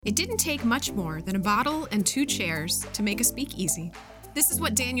It didn't take much more than a bottle and 2 chairs to make a speakeasy. This is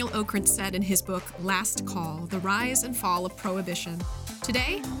what Daniel Okrent said in his book, Last Call, The Rise and Fall of Prohibition.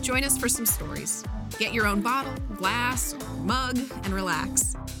 Today, join us for some stories. Get your own bottle, glass, mug, and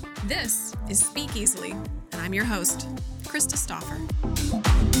relax. This is Speak Easily, and I'm your host, Krista Stauffer.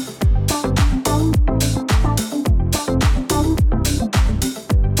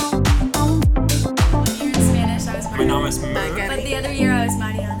 My name is But the other year I was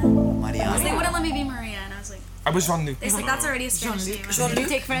Mariana. Because they wouldn't let me be Maria, and I was like, I was Jean-Luc. they said that's already a Spanish name. Did you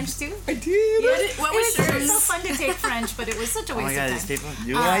take French too? I did. What was It yours? was so fun to take French, but it was such a Oh my waste god, of these time. people,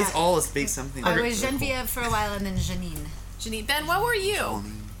 you guys all speak something. I was Genevieve for a while and then Janine. Janine, Ben, what were you?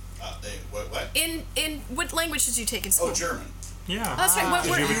 What? In what language did you take in school? Oh, German. Yeah. That's right. What,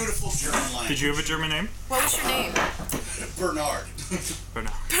 Beautiful German language. Did you have a German name? what was your name? Bernard. Or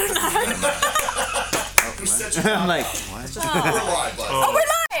no? Who's such a I'm like, what? We're live, bud. Oh, we're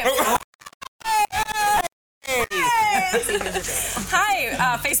live!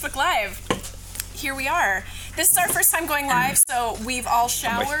 Hi, Facebook Live. Here we are. This is our first time going live, so we've all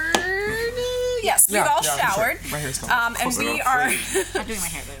showered. Yes, we've all showered. Sure. My hair's going. And we are I'm doing my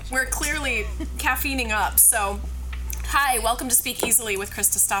hair later. we're clearly caffeining up. So, hi, welcome to Speak Easily with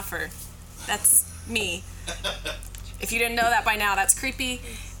Krista Stauffer. That's me. If you didn't know that by now, that's creepy.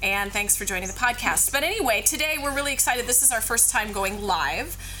 And thanks for joining the podcast. But anyway, today we're really excited. This is our first time going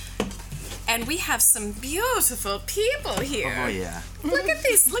live. And we have some beautiful people here. Oh yeah. Look at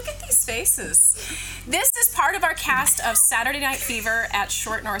these faces. This is part of our cast of Saturday Night Fever at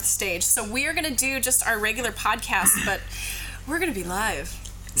Short North Stage. So we are going to do just our regular podcast, but we're going to be live.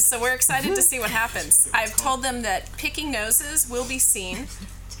 So we're excited to see what happens. I've told them that picking noses will be seen.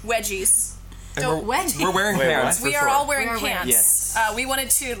 Wedgies. And Wedgie. we're wearing Wait, pants. what? We are all wearing We are wearing- pants. Yes. We wanted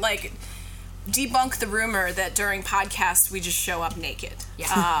to debunk the rumor that during podcasts we just show up naked.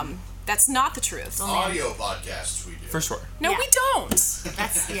 Yeah. That's not the truth. Audio podcasts we do. For sure. No, Yeah. we don't.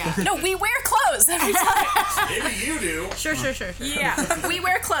 That's, yeah. No, we wear clothes every time. Maybe you do. Sure. Yeah, we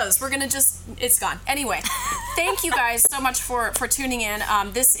wear clothes. We're gonna it's gone. Anyway, thank you guys so much for tuning in.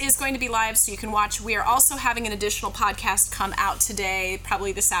 This is going to be live, so you can watch. We are also having an additional podcast come out today,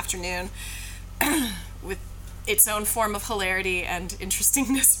 probably this afternoon, with its own form of hilarity and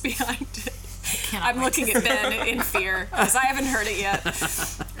interestingness behind it. I'm looking at Ben in fear because I haven't heard it yet.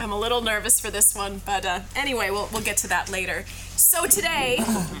 I'm a little nervous for this one, but anyway, we'll get to that later. So today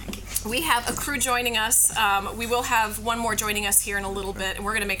we have a crew joining us. We will have one more joining us here in a little bit, and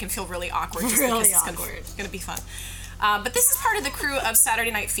we're going to make him feel really awkward just Really because awkward. it's going to be fun. But this is part of the crew of Saturday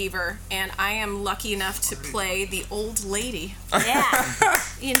Night Fever, and I am lucky enough to play the old lady Yeah.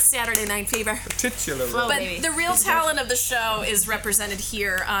 in Saturday Night Fever. Titular. Well, But baby. the real talent of the show is represented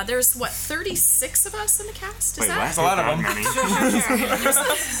here. There's, 36 of us in the cast? Is Wait, that? what? That's a lot of them.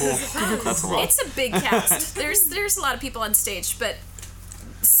 That's a lot. It's a big cast. There's a lot of people on stage, but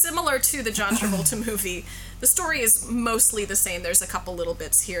similar to the John Travolta movie, the story is mostly the same. There's a couple little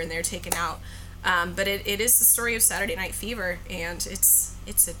bits here and there taken out. But it is the story of Saturday Night Fever, and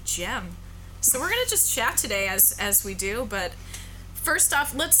it's a gem. So we're gonna just chat today as we do. But first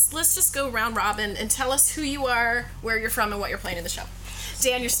off, let's just go round robin and tell us who you are, where you're from, and what you're playing in the show.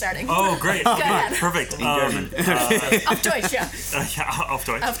 Dan, you're starting. Oh, great. Go ahead. Perfect. Auf Deutsch, yeah. Yeah, auf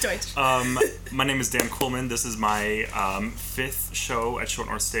Deutsch. Auf Deutsch. My name is Dan Kuhlman. This is my 5th show at Short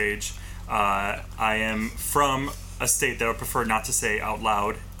North Stage. I am from a state that I would prefer not to say out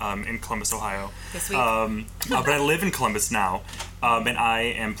loud, in Columbus, Ohio. This week. But I live in Columbus now, and I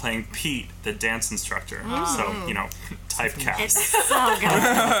am playing Pete, the dance instructor. So, typecast. It's so good.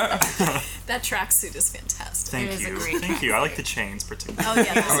 That tracksuit is fantastic. Thank It is a you. great Thank you. I like the chains particularly. Oh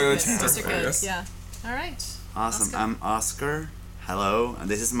yeah, those Oh, are the good. chains Those are are good. hilarious. Yeah. All right. Awesome. I'm Oscar. Hello. And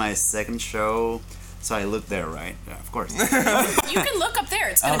this is my 2nd show. So I look there, right? Yeah, of course. You can look up there.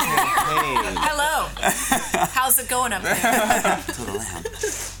 It's gonna be weird. Hey. Hello. How's it going up there?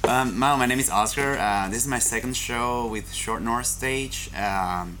 My name is Oscar. This is my 2nd show with Short North Stage.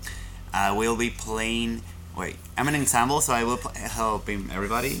 I will be playing. Wait, I'm an ensemble, so I will helping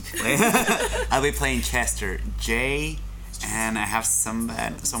everybody. I'll be playing Chester J, and I have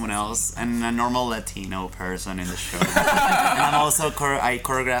someone else, and a normal Latino person in the show. And I'm also I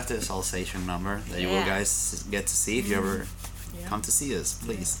choreographed the Salsation number that you will guys get to see if you ever come to see us,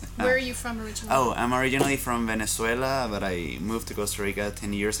 please. Where are you from originally? Oh, I'm originally from Venezuela, but I moved to Costa Rica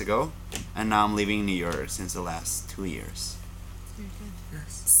 10 years ago, and now I'm living in New York since the last 2 years.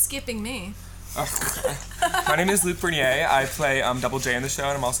 Skipping me. My name is Luke Bernier. I play Double J in the show,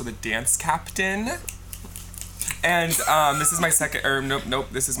 and I'm also the dance captain. And this is my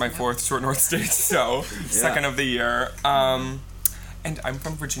this is my 4th Short North Stage show, second of the year. And I'm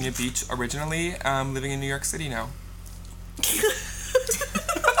from Virginia Beach originally, living in New York City now.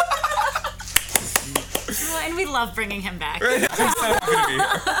 Well, and we love bringing him back. I'm so happy to be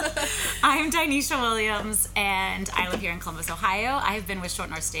here. I'm Dinesha Williams, and I live here in Columbus, Ohio. I have been with Short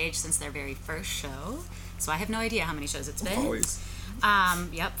North Stage since their very first show, so I have no idea how many shows it's been. Always.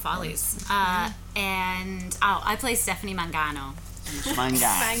 Yep, Follies. And I play Stephanie Mangano.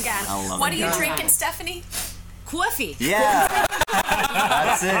 Mangano. I love What it. are you drinking, Stephanie? Coffee. Yeah.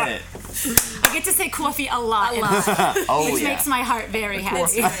 That's it. I get to say coffee a lot, Oh, which yeah. makes my heart very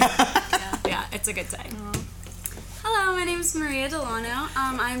happy. Yeah, it's a good time. Hello, my name is Maria Delano.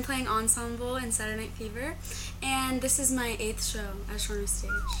 I'm playing ensemble in Saturday Night Fever, and this is my 8th show at Short North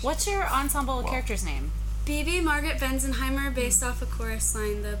Stage. What's your ensemble character's name? BB Margaret Benzenheimer, based off of Chorus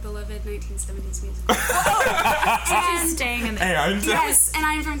Line, the beloved 1970s musical. She's staying in the... And Yes, and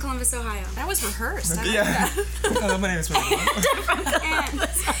I'm from Columbus, Ohio. That was rehearsed. yeah. Hello, my name is Maria.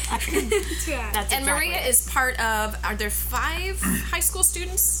 That's And exactly Maria it. is part of, are there 5 high school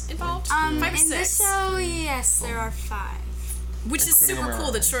students involved? 5 or In 6? this show, yes, there are 5. Which is Including super cool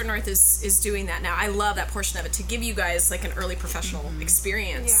Aurora. that Short North is doing that now. I love that portion of it, to give you guys like an early professional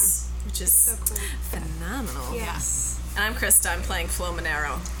experience, which is So cool. phenomenal. Yes. And I'm Krista, I'm playing Flo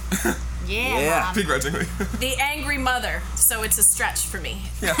Monero, Yeah. Mom. Begrudgingly. the angry mother, so it's a stretch for me.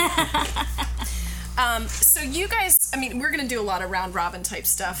 So you guys, I mean, we're going to do a lot of round robin type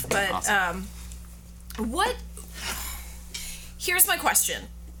stuff, but Awesome. here's my question.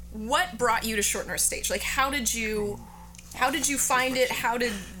 What brought you to Short North Stage? Like, how did you find it? How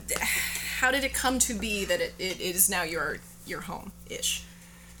did it come to be that it is now your home-ish?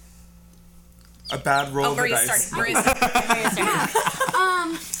 A bad roll Oh, of the Maria's dice. starting. Maria's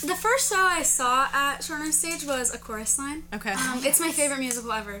starting. The first show I saw at Short North Stage was A Chorus Line. Okay. It's my favorite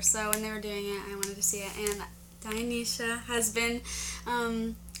musical ever, so when they were doing it, I wanted to see it. And Dinesha has been,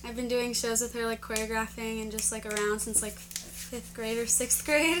 I've been doing shows with her, like choreographing and just like around since like 5th grade or 6th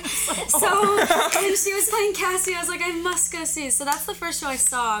grade. So when she was playing Cassie, I was like, I must go see. So that's the first show I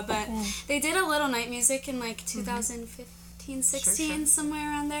saw, but they did a little night music in like 2015, 16, somewhere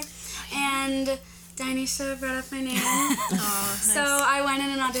around there. And Dinesha brought up my name. So I went in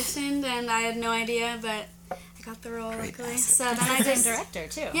and auditioned, and I had no idea, but I got the role, luckily. So then I Same just... director,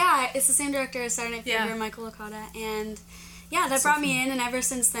 too. Yeah, it's the same director as Saturday Night Fever, Yeah. Michael Okada, and yeah, that brought me in, and ever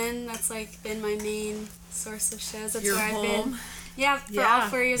since then, that's like been my main source of shows. That's Your where I've home. been. Yeah, for Yeah. all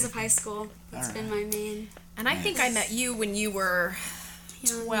 4 years of high school, that's been my main. And I think I met you when you were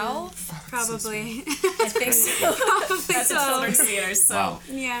young, 12. Probably. I think so. Probably That's a 12. children's theater, so Wow.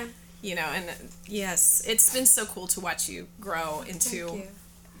 Yeah. you know, and yes, it's been so cool to watch you grow Thank into you.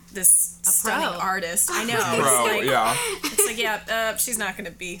 this stunning pro. artist. I know. Bro, yeah. It's like, yeah, she's not going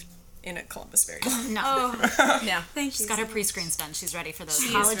to be in a Columbus very long. No. Oh, Yeah. thank you. She's got her so much. pre-screens done. She's ready for those She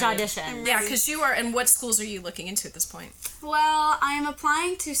is college ready. auditions. Yeah, because you are, and what schools are you looking into at this point? Well, I am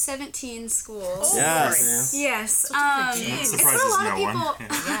applying to 17 schools. Yes. Yes. That It's surprises what a lot no of people.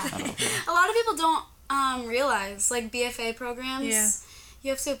 one. A lot of people don't realize, like BFA programs. Yeah. You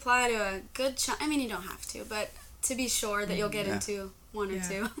have to apply to a good chunk. I mean, you don't have to, but to be sure that you'll get into 1 or 2,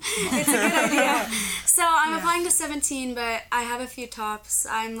 it's a good idea. So I'm applying to 17, but I have a few tops.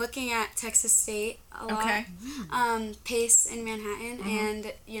 I'm looking at Texas State a lot. Okay. Pace in Manhattan,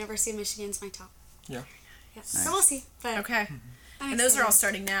 and University of Michigan's my top. Yeah. Yeah. So we'll see. But Okay. I'm And those are all excited.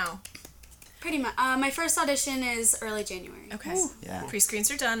 starting now. Pretty much. My first audition is early January. Okay. Yeah.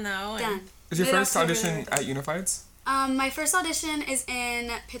 Pre-screens are done, though. and- Done. Is your first Mid-October. audition at Unifieds? My first audition is in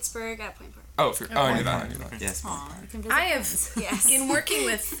Pittsburgh at Point Park. Oh, I knew that. Yes. You can visit I have, friends. Yes. in working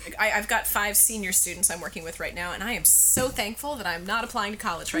with, I've got 5 senior students I'm working with right now, and I am so thankful that I'm not applying to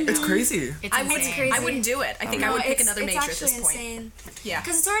college right now. It's crazy. It's I wouldn't, insane. I wouldn't do it. I think I would pick another major at this It's point. actually insane. Yeah.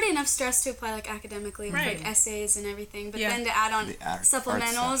 Because it's already enough stress to apply like academically with Right. like essays and everything, but Yeah. then to add on The art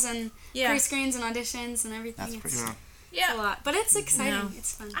supplementals stuff. and Yeah. pre-screens and auditions and everything. That's pretty It's cool. Yeah. a lot, but it's exciting. No.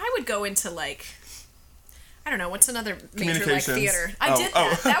 It's fun. I would go into like, I don't know, what's another major like Communications. theater? I Oh, did oh.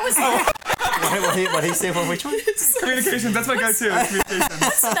 that. That was What did he say for which one? Communications, that's my go to. Communications.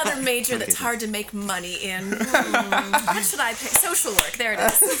 that's another major that's hard to make money in. What should I pick? Social work. There it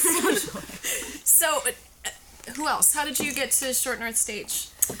is. So, who else? How did you get to Short North Stage?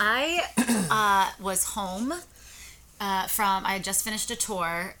 I was home I had just finished a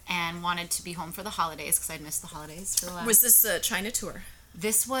tour and wanted to be home for the holidays because I'd missed the holidays for the last... Was this a China tour?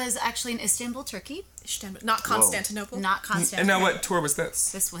 This was actually in Istanbul, Turkey. Not Constantinople. Not And Constantinople. now what tour was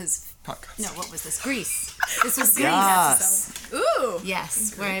this? This was Podcast. no. What was this? Greece. This was Greece. Yes. Ooh.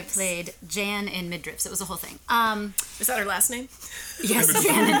 Yes, where I played Jan in Midriffs. It was a whole thing. Is that her last name? Yes,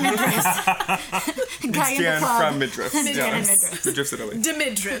 Jan in Midriffs. Guy in the Jan club. from Midriff. Jan in Yeah. Midriff. Midriff's Italy.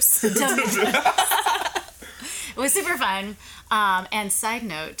 Demidrips. It was super fun. And side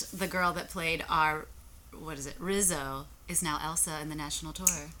note, the girl that played our, Rizzo, is now Elsa in the national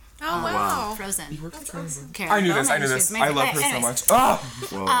tour. Oh, wow. Frozen. I Karen knew this. I Bowman, knew she this. was I amazing. love her so Anyways, much. Oh,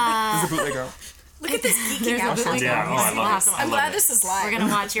 Whoa. there's a bootleg out. Look at this geeking there's a out. bootleg Yeah, going. oh, I love We'll have it. to watch I'm I glad love this is live. We're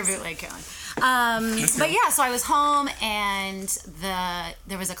gonna watch your bootleg, Caroline. But yeah, so I was home, and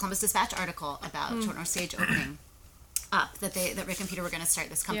there was a Columbus Dispatch article about Short North Stage opening up that Rick and Peter were gonna start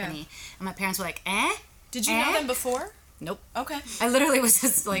this company, and my parents were like, "Eh." Did you know them before? Nope. Okay. I literally was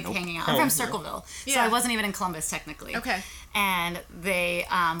just like hanging out. I'm from Circleville, so Yeah. I wasn't even in Columbus technically. Okay. And they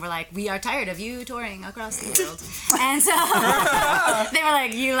were like, "We are tired of you touring across the world," and so they were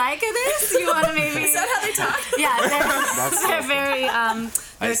like, "You like this? You want to maybe?" Is that how they talk? Yeah, they're very they're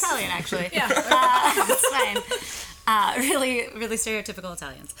I see. Italian actually. Yeah. It's fine. Really, really stereotypical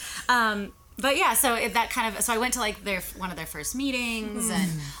Italians. But yeah, so so I went to like one of their first meetings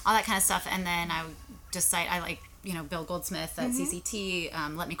and all that kind of stuff, and then I Bill Goldsmith at CCT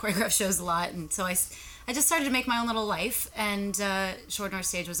let me choreograph shows a lot, and so I just started to make my own little life, and Short North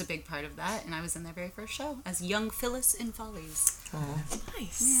Stage was a big part of that, and I was in their very first show as young Phyllis in Follies.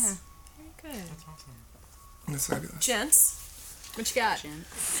 Nice. Yeah. Very good. That's fabulous. Gents, what you got?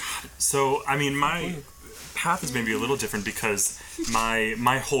 So, I mean, my path is maybe a little different because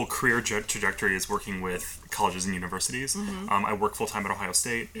my whole career trajectory is working with colleges and universities. I work full-time at Ohio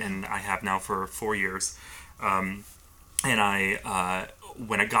State, and I have now for 4 years. And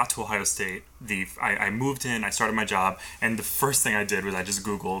when I got to Ohio State, I moved in, I started my job, and the first thing I did was I just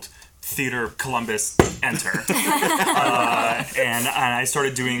Googled Theater Columbus, enter. And I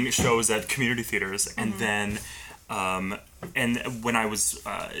started doing shows at community theaters, and then and when I was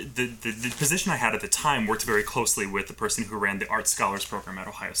the position I had at the time worked very closely with the person who ran the Art Scholars program at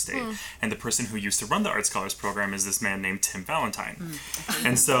Ohio State, and the person who used to run the Art Scholars program is this man named Tim Valentine.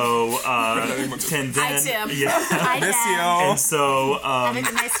 And so and then Hi, Tim. yeah, Hi, Miss Dad. you. and so Having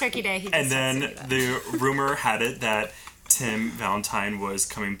a nice turkey day. He just and then texted me that. the rumor had it that Tim Valentine was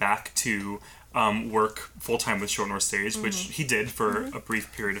coming back to work full-time with Short North Stage, which he did for a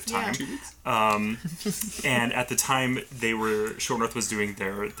brief period of time. And at the time, Short North was doing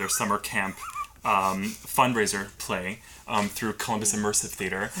their summer camp fundraiser play through Columbus Immersive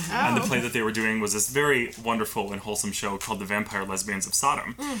Theater. And the play that they were doing was this very wonderful and wholesome show called The Vampire Lesbians of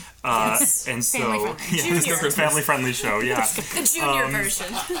Sodom. And so, Family-friendly. yeah, Junior. it's a family-friendly show, yeah. The junior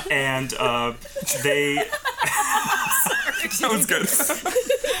version. And they... That was good.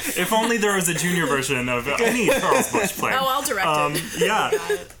 If only there was a junior version of any Charles Busch play. Oh, I'll direct it. Yeah.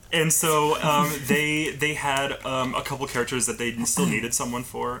 And so they had a couple characters that they still needed someone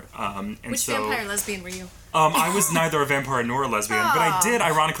for. And Which so, vampire lesbian were you? I was neither a vampire nor a lesbian, but I did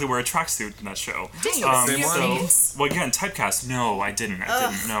ironically wear a tracksuit in that show. Did you? Same You're one. idiots. Well, again, typecast. No, I didn't.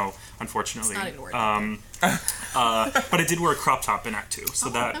 No, unfortunately. It's not even worth But I did wear a crop top in Act 2, so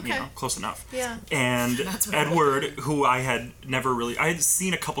that, okay. close enough. Yeah. And what Edward, who I had never really... I had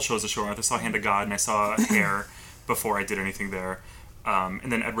seen a couple shows of Short North. I saw Hand of God and I saw Hair before I did anything there. And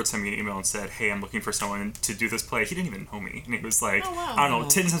then Edward sent me an email and said, "Hey, I'm looking for someone to do this play." He didn't even know me, and he was like, Oh, wow. "I don't know,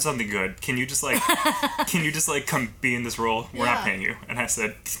 Tim's have something good. Can you just like come be in this role? We're Yeah. not paying you." And I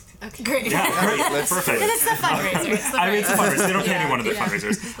said, Great. "Yeah, great, perfect." It's the fundraiser. I mean, it's a fundraiser. They don't pay Yeah, anyone at their yeah.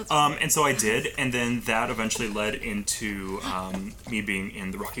 fundraisers. And so I did, and then that eventually led into me being in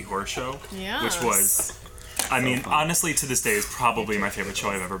the Rocky Horror Show, Yes. which was, I mean, honestly, to this day, is probably my favorite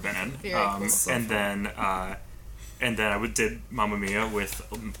show I've ever been in. Very cool. And then I did Mamma Mia with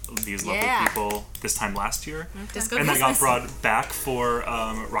these lovely Yeah. people this time last year. Disco And then I got Christmas. brought back for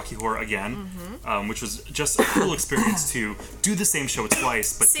Rocky Horror again, which was just a cool experience to do the same show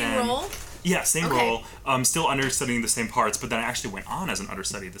twice, but Same then role? yeah, same Okay. role. Still understudying the same parts, but then I actually went on as an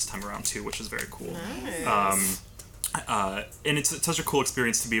understudy this time around too, which is very cool. And it's such a cool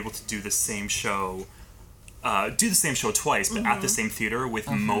experience to be able to do the same show. Twice, but at the same theater with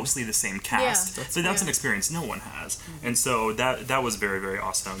mostly the same cast. Yeah. So that's an experience no one has, and so that was very, very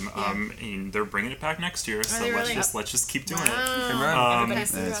awesome. And they're bringing it back next year, so they let's really? just keep doing it. Amen. Nice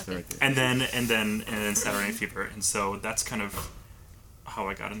to That's rock very it. good. And then Saturday Night Fever, and so that's kind of how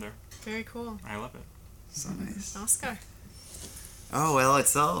I got in there. Very cool. I love it. So nice. Oscar. Oh, well,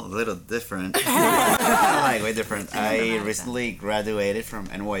 it's all a little different. Like, way different. I recently graduated from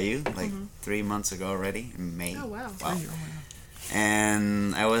NYU, like 3 months ago already, in May. Oh, wow.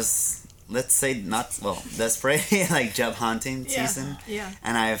 and I was, let's say, not desperate, like job hunting season. Yeah.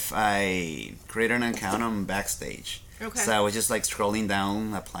 And I created an account on Backstage. Okay. So I was just like scrolling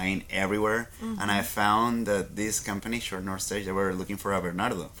down, applying everywhere, and I found that this company, Short North Stage, they were looking for a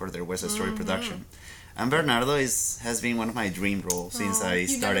Bernardo for their West Side Story production. And Bernardo has been one of my dream roles since I You've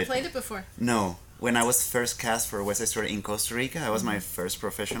started. never played it before. No. When I was first cast for West Side Story in Costa Rica, that was my first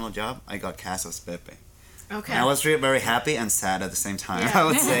professional job. I got cast as Pepe. Okay. And I was really very happy and sad at the same time. I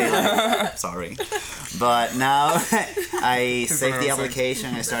would say, like, sorry. But now I saved the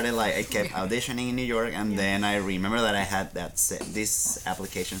application. I started I kept auditioning in New York, and then I remember that I had this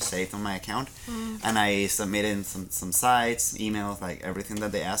application saved on my account, and I submitted some sites, emails, like everything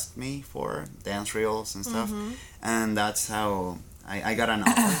that they asked me for, dance reels and stuff, and that's how I got an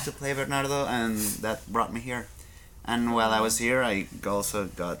offer to play Bernardo, and that brought me here. And while I was here, I also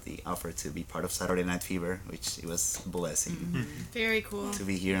got the offer to be part of Saturday Night Fever, which it was a blessing Very cool. to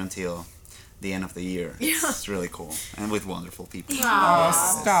be here until the end of the year. It's really cool, and with wonderful people.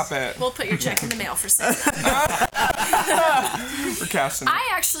 Oh, stop it. We'll put your check in the mail for saying We're cashing it. I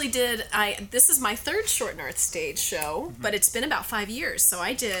actually did. This is my third Short North Stage show, but it's been about 5 years. So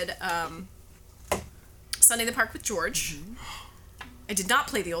I did Sunday in the Park with George. I did not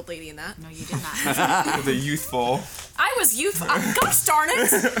play the old lady in that. No, you did not. The youthful. I was youth. Gosh darn it!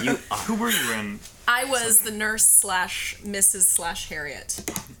 Who were you in? I was the nurse / Mrs. / Harriet.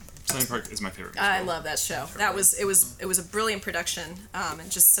 Sunny Park is my favorite. I love that show. It was a brilliant production, and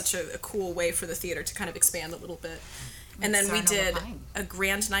just such a cool way for the theater to kind of expand a little bit. And then we Sarna did Lapine. a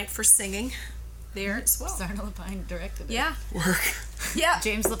grand night for singing there as well. Sarna Lapine directed it. Yeah. Yeah.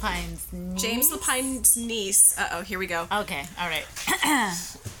 James Lapine's niece. James Lapine's niece. Uh-oh, here we go. Okay, all right.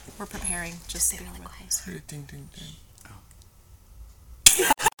 We're preparing. Just so really quiet. Ding, ding, ding.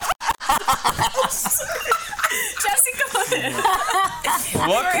 Jesse, come on in.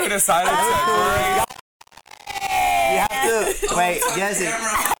 What could decided to You have to wait, Jesse. You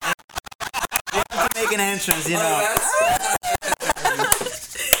have to make an entrance, you know.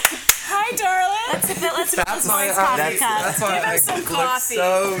 Hi, darling. Let's put this why boy's I- coffee cup. That's why Give him I some look coffee.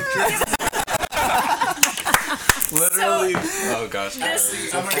 so literally. Oh gosh. I'm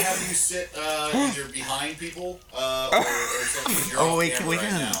gonna have you sit either behind people or something. You're off we camera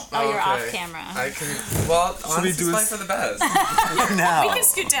can- right now. Oh, you're off Okay. camera. I can. Well, honestly, do it's this- for the best. No. We can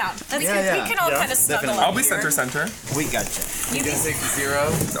scoot down. We Yeah. can all kind of snuggle definitely. up I'll be here. center. We got you. You can 6-0.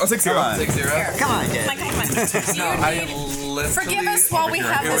 Oh, 6-0. Come on. 6-0. Come on, Come Jesse. on, come on. You I need- literally. Forgive us while we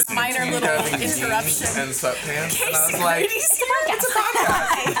have It this was minor you little having interruption. jeans and sweatpants, and I Casey was like, Grady's it's a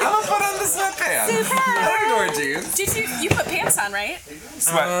podcast. I'm gonna put on the sweatpants. I ignore jeans. Did you put pants on, right?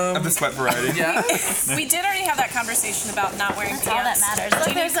 Sweat of the sweat variety. Yeah. We did already have that conversation about not wearing That's all that pants. matters. Do Look,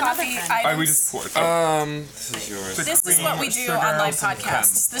 you need there's another coffee friend. items? We just poured. This is yours. This is what we do on live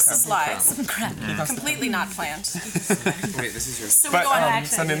podcasts. This is live. Completely not planned. Wait, this is yours. So we But go on.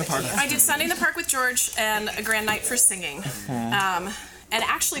 Sunday in the Park. I did Sunday in the Park with George and a grand night for singing. And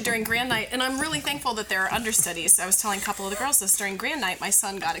actually during grand night, and I'm really thankful that there are understudies. I was telling a couple of the girls this. During grand night, my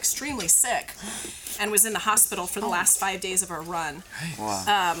son got extremely sick and was in the hospital for the last 5 days of our run.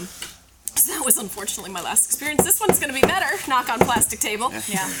 Wow. So that was unfortunately my last experience. This one's going to be better. Knock on plastic table.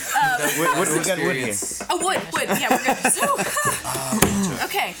 Yeah. We got wood here. Oh, wood. Yeah, we're good. So,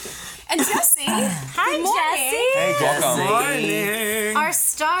 okay. And Jesse. Hi, morning. Hey, Welcome. Jesse. Our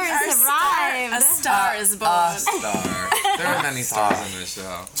stars arrived. A star is born. Star. There are many stars in this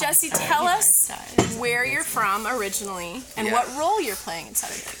show. Jesse, tell us where you're from originally and Yeah. what role you're playing in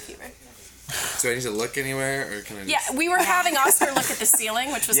Saturday Night Fever. Do I need to look anywhere, or can I just... Yeah, we were having Oscar look at the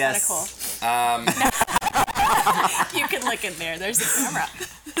ceiling, which was kind of Yes. cool. You can look in there. There's a camera.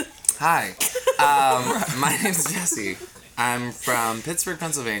 Hi. My name's Jesse. I'm from Pittsburgh,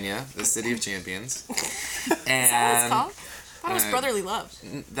 Pennsylvania, the city of champions. Is that what it's called? I thought it was Brotherly Love.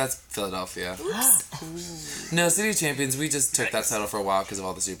 That's Philadelphia. No, City of Champions, we just took that title for a while because of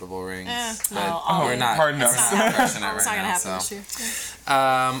all the Super Bowl rings. But we're not. pardon us. It's not going to happen this year.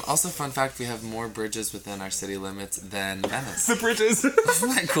 Also, fun fact, we have more bridges within our city limits than Venice. The bridges. Isn't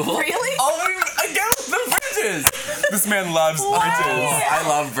that cool? Really? Oh, again with the bridges! This man loves bridges. I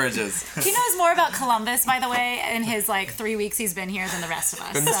love bridges. He knows more about Columbus, by the way, in his 3 weeks he's been here than the rest of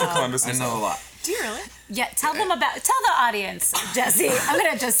us. But Mr. Columbus, I know a lot. Do you really? Yeah, tell the audience, Jesse. I'm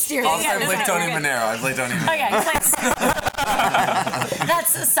gonna just steer you. Also, I play Tony Manero. I play Tony Manero. Okay,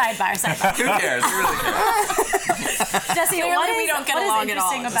 that's sidebar. Who cares? Who really cares? Jesse, Clearly what we is, don't get what is along at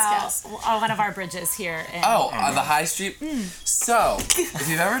all interesting in this about cast. one of our bridges here? In, On the High Street. So, if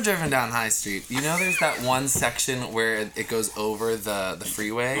you've ever driven down High Street, you know there's that one section where it goes over the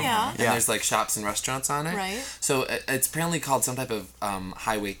freeway, Yeah. and there's like shops and restaurants on it. Right. So it's apparently called some type of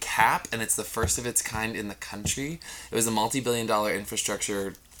highway cap, and it's the first of its kind in the country. It was a multi-billion-dollar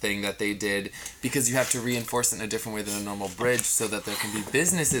infrastructure thing that they did because you have to reinforce it in a different way than a normal bridge so that there can be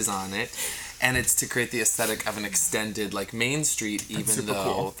businesses on it, and it's to create the aesthetic of an extended like Main Street, even super though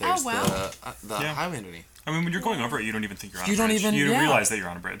cool. there's wow. the Yeah. highway underneath. I mean, when you're going over it, you don't even think you're on You a don't bridge. even- You don't yeah. realize that you're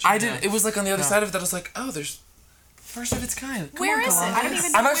on a bridge. I didn't. It was like on the other side of it that I was like, oh, there's first of its kind. Come Where on, is it? Columbus. I don't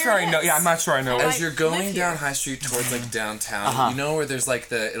even know I'm not where sure it I know. is. Yeah, I'm not sure I know. I As you're live going here. down High Street towards like downtown, you know where there's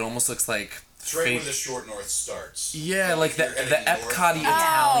like it almost looks like It's right fake. where the Short North starts. Yeah, like the You're heading north. Epcot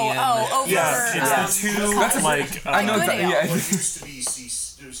Italian. Oh, over. Yeah, it's the two, like, I know Good exactly. ale. Yeah. What used to be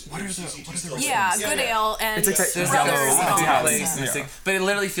what are the Yeah, Good Ale and It's like that- There's Brothers. yellow and all that. place Yeah. and stuff. But it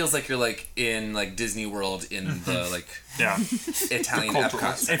literally feels like you're like in like Disney World in the like yeah. Italian cultural-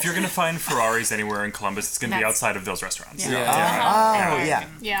 Epcot. If you're going to find Ferraris anywhere in Columbus, it's going to be That's- outside of those restaurants. Yeah. Oh, yeah.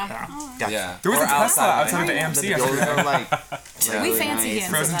 Yeah. Gotcha. Yeah. There was Or a Tesla outside of the The AMC. buildings yesterday. are like we really fancy nice.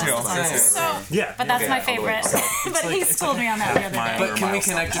 him. Frozen so too. that's- So, Yeah. But that's Okay, my all the way favorite. across. But he schooled me on that the other mile. day. But can we Miles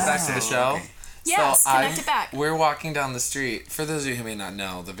connect it south. back to the show? Okay. yes, connect it back. We're walking down the street. For those of you who may not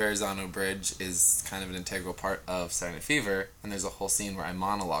know, the Verrazano Bridge is kind of an integral part of Saturday Night Fever, and there's a whole scene where I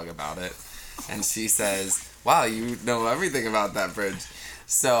monologue about it, and she says, "Wow, you know everything about that bridge."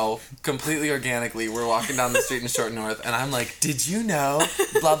 So, completely organically, we're walking down the street in Short North, and I'm like, "Did you know,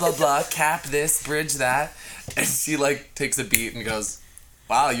 blah, blah, blah, cap this, bridge that?" And she, like, takes a beat and goes,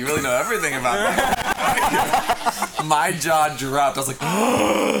 "Wow, you really know everything about that." My jaw dropped. I was like,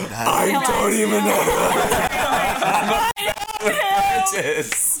 I don't even know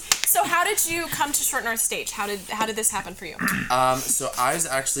bridges. So how did you come to Short North Stage? How did this happen for you? So I was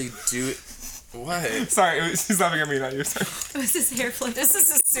actually what? Sorry, she's laughing at me, not you. Sorry. It was his hair flip. This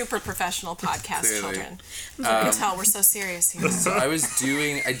is a super professional podcast, Clearly. children. You can tell we're so serious here. So I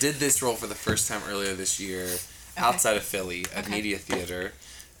did this role for the first time earlier this year outside of Philly at Okay. Media Theater.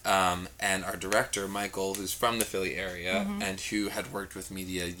 And our director, Michael, who's from the Philly area and who had worked with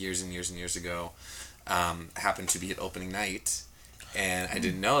media years and years and years ago, happened to be at opening night. And I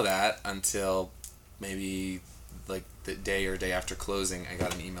didn't know that until maybe like the day or day after closing. I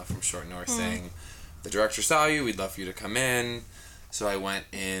got an email from Short North saying, "The director saw you, we'd love for you to come in." So I went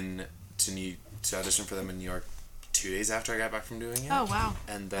in to audition for them in New York 2 days after I got back from doing it. Oh, wow.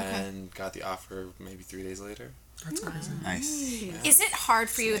 And then got the offer maybe 3 days later. That's crazy. Nice. Is it hard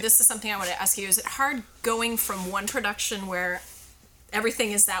for you? This is something I want to ask you. Is it hard going from one production where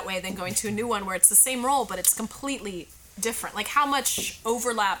everything is that way, then going to a new one where it's the same role but it's completely different? Like, how much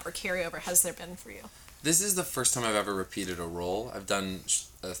overlap or carryover has there been for you? This is the first time I've ever repeated a role. I've done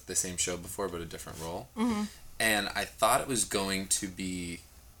the same show before, but a different role. And I thought it was going to be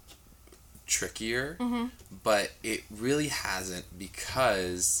trickier, but it really hasn't,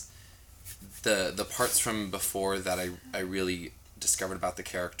 because the parts from before that I really discovered about the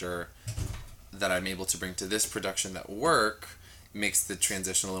character that I'm able to bring to this production that work makes the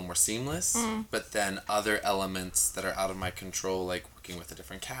transition a little more seamless. But then other elements that are out of my control, like working with a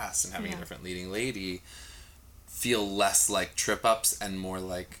different cast and having a different leading lady, feel less like trip ups and more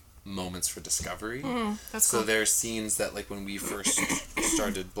like moments for discovery. That's So cool. there's scenes that, like, when we first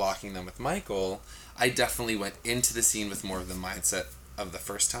started blocking them with Michael, I definitely went into the scene with more of the mindset of the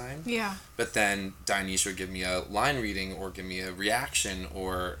first time. Yeah. But then Dionysia would give me a line reading or give me a reaction,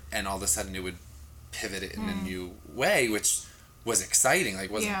 and all of a sudden it would pivot it in a new way, which was exciting.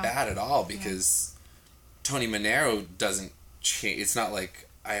 Like, wasn't Yeah. bad at all, because Tony Manero doesn't change. It's not like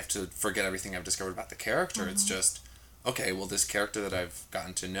I have to forget everything I've discovered about the character. It's just, okay, well, this character that I've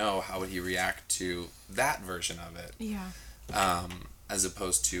gotten to know, how would he react to that version of it? Yeah. As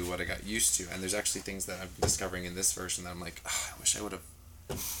opposed to what I got used to. And there's actually things that I'm discovering in this version that I'm like, oh, I wish I would have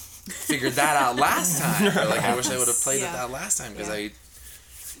figured that out last time. Or like, I wish I would have played Yeah. it that last time, because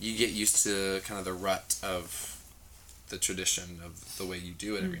you get used to kind of the rut of the tradition of the way you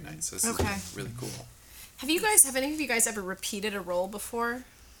do it every night. So this Okay. is really cool. Have any of you guys ever repeated a role before?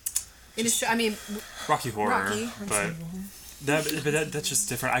 In a show? I mean, Rocky Horror, Rocky. but that's just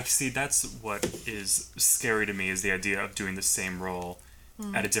different. I see that's what is scary to me, is the idea of doing the same role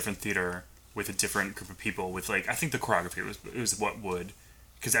at a different theater with a different group of people. With, like, I think the choreography was what would,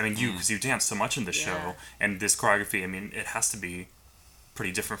 because I mean because you dance so much in this show, and this choreography, I mean, it has to be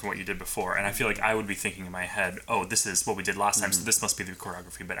pretty different from what you did before. And I feel like I would be thinking in my head, oh, this is what we did last time, so this must be the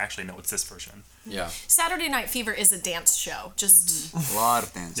choreography. But actually, no, it's this version. Yeah. Saturday Night Fever is a dance show. Just A lot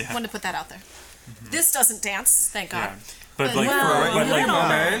of dance. Yeah. wanted to put that out there. This doesn't dance, thank God. Yeah. But like, Well, but like,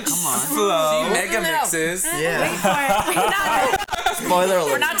 moment. Come on. Flow. Mega mixes. Yeah. Spoiler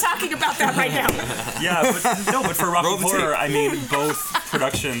alert. We're not talking about that right now. yeah, but for Rocky Roll the Horror, tape. I mean, both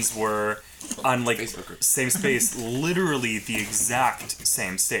productions were on like Facebook group. same space, literally the exact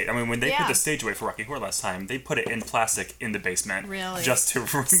same state. I mean, when they Yeah. put the stage away for Rocky Horror last time, they put it in plastic in the basement, Really? just to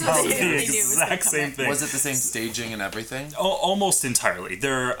remount they the knew it was gonna exact come same back. thing. Was it the same staging and everything? Almost entirely.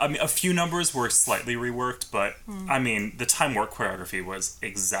 I mean, a few numbers were slightly reworked, but I mean, the time warp choreography was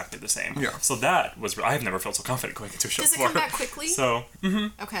exactly the same. Yeah. So that was. I have never felt so confident going into a show Does it before. come back quickly? So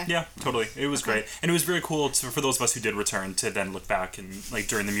Okay. yeah, totally. It was great, and it was very cool for those of us who did return to then look back and like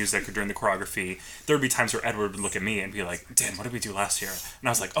during the music or during the choreography, there would be times where Edward would look at me and be like, "Dan, what did we do last year?" And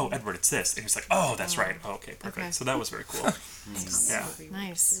I was like, "Oh, Edward, it's this." And he was like, "Oh, that's right. Oh, okay, perfect." Okay. So that was very cool. Yeah.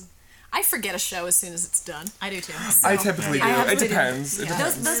 Nice. I forget a show as soon as it's done. I do too. I typically do. have It to do- depends. It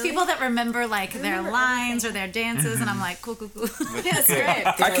depends. Those people that remember like their lines or their dances, and I'm like, cool. Yeah, it's great.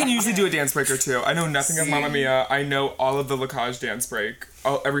 I can usually do a dance break or two. I know nothing of Mamma Mia. I know all of the Lacage dance break.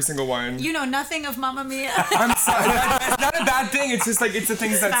 Every single one. You know nothing of Mamma Mia. I'm sorry. It's not a bad thing. It's just like, it's the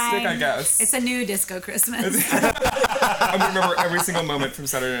things that stick, I Fine. guess. It's a new disco Christmas. I remember every single moment from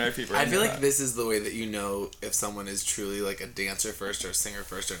Saturday Night Fever. I feel like that. this is the way that you know if someone is truly like a dancer first or a singer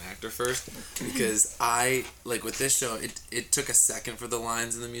first or an actor first. Because I, like with this show, it took a second for the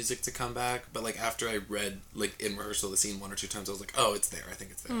lines and the music to come back. But like after I read like in rehearsal the scene 1 or 2 times, I was like, oh, it's there. I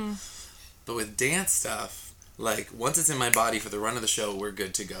think it's there. But with dance stuff, like once it's in my body for the run of the show, we're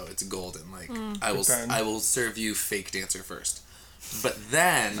good to go. It's golden. Like I will serve you fake dancer first. But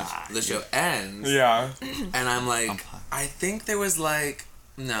then the show ends. Yeah. And I'm like, I think there was like,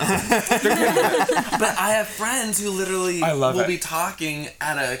 no. But I have friends who literally I love will it. be talking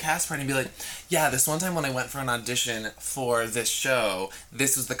at a cast party and be like, yeah, this one time when I went for an audition for this show,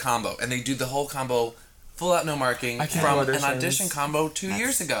 this was the combo. And they do the whole combo, full out no marking, I can't from do an auditions. audition combo 2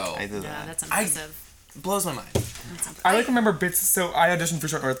 years ago. I do Yeah, that. that's impressive. Blows my mind. I like remember bits. So I auditioned for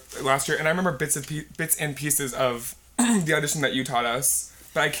Short North last year, and I remember bits and pieces of the audition that you taught us.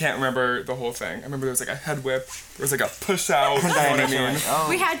 But I can't remember the whole thing. I remember there was like a head whip, there was like a push out. You know what I mean? Oh,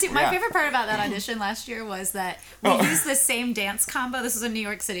 We had to. My yeah. favorite part about that audition last year was that we used the same dance combo. This was in New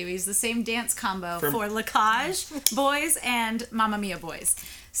York City. We used the same dance combo for Lacage boys and Mamma Mia boys.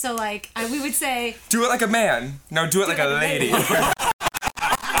 So like we would say, Do it like a man. No, do it like a lady. and the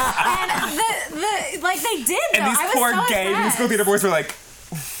like they did though. And these I was poor so gay impressed. musical theater boys were like,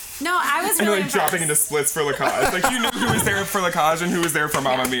 No, I was and really like dropping into impressed. splits for Lacage. Like you knew who was there for Lacage and who was there for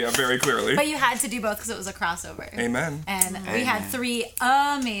Mamma Mia very clearly. But you had to do both because it was a crossover. Amen. And we had 3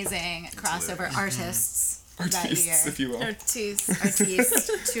 amazing crossover artists that year. Artistes, if you will.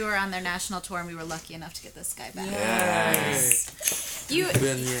 Artistes. 2 are on their national tour, and we were lucky enough to get this guy back. You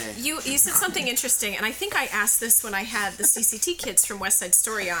said something interesting, and I think I asked this when I had the CCT kids from West Side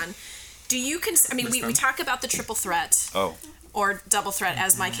Story on. Do you I mean, we talk about the triple threat. Oh. Or double threat,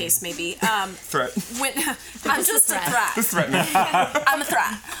 as my case may be. Threat. When I'm just a threat. Threatening. I'm a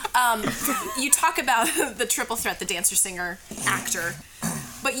threat. You talk about the triple threat, the dancer, singer, actor,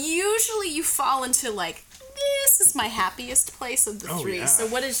 but usually you fall into like, this is my happiest place of the 3. yeah. So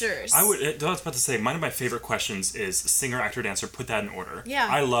what is yours? I was about to say, one of my favorite questions is singer, actor, dancer. Put that in order. Yeah.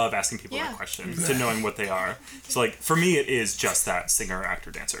 I love asking people Yeah. that question to knowing what they are. So like for me, it is just that singer, actor,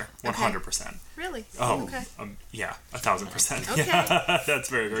 dancer, 100%. Really? Oh, Okay. Yeah, 1,000%. Okay. Yeah, that's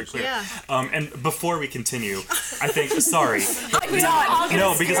very, very clear. Yeah. And before we continue, I think, sorry, I'm done.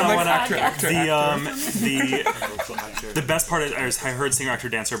 no, because I want actor, actor, the best part is I heard singer, actor,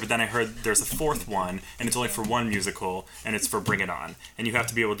 dancer, but then I heard there's a 4th one, and it's only for one musical, and it's for Bring It On, and you have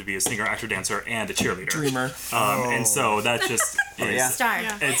to be able to be a singer, actor, dancer, and a cheerleader. Dreamer. And so that just is. yeah. Star.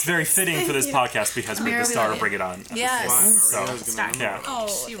 Yeah. It's very fitting for this podcast because we're the Mira, we star love of Bring It On. Yes. So, yeah, Oh,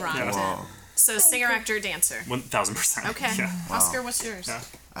 she rhymed it. So singer, actor, dancer. 1,000%. Okay. Yeah. Oscar, what's yours? Yeah.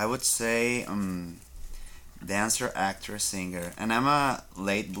 I would say dancer, actor, singer, and I'm a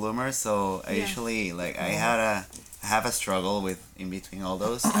late bloomer, so I usually like I have a struggle with in between all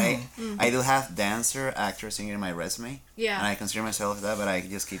those. I do have dancer, actor, singer in my resume, Yeah. and I consider myself that, but I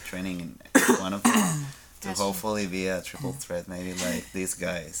just keep training in one of them to hopefully be a triple threat, maybe like these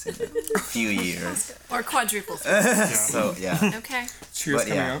guys in a few years. Or quadruple threat. So yeah, Okay. Cheers But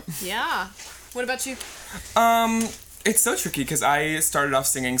coming yeah. up. Yeah. What about you? It's so tricky because I started off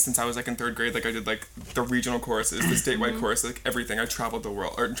singing since I was like in 3rd grade. Like I did like the regional choruses, the statewide chorus, like everything. I traveled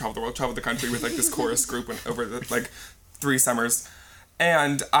the country with like this chorus group over the, like 3 summers.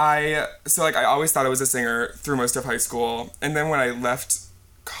 And I always thought I was a singer through most of high school. And then when I left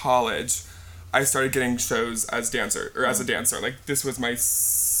college, I started getting shows as a dancer. Like this was my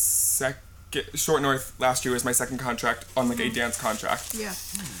Short North last year was my second contract on like a dance contract. Yeah.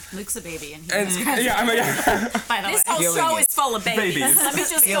 Luke's a baby, and he And was by the This way. whole Feeling show it. is full of babies. Babies. Let me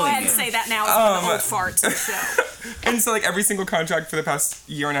just go Feeling ahead and it. say that now as an old fart to the show. And so like every single contract for the past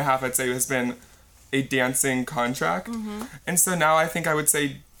year and a half, I'd say, has been a dancing contract. And so now I think I would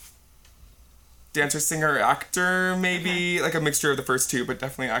say dancer, singer, actor, maybe like a mixture of the first two, but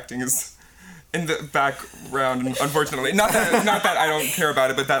definitely acting is in the background, unfortunately. Not that I don't care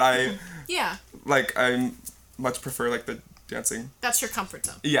about it, but that I Yeah. I much prefer like the dancing. That's your comfort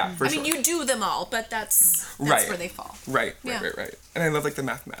zone. Yeah, for I sure. mean, you do them all, but that's Right. where they fall. Right. Yeah. And I love like the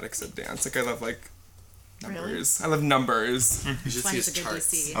mathematics of dance. Like I love like Really? numbers. I love numbers. You should see One's his a good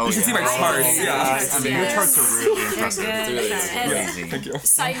charts. DC. Oh, You should see my charts. Yeah. I mean, your charts are really impressive. Good. Really is. And Amazing. Thank you.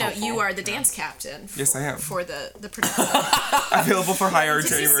 side note, you are the dance captain. Yes, I am. For the production. Available for hire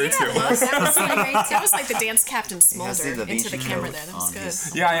Did you see January that 2. look? That was like the dance captain smoldered the into the beach camera note there. That was on good.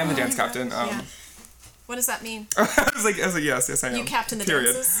 his- Yeah, I am the dance captain. Yeah. What does that mean? I was like, yes, I am. You captain the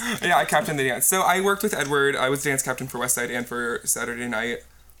Period. dances? Yeah, I captain the dance. So I worked with Edward. I was dance captain for West Side and for Saturday Night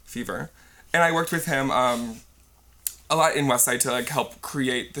Fever, and I worked with him a lot in West Side to like help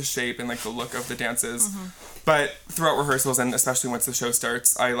create the shape and like the look of the dances. But throughout rehearsals and especially once the show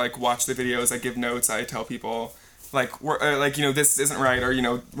starts, I like watch the videos. I give notes. I tell people like this isn't right, or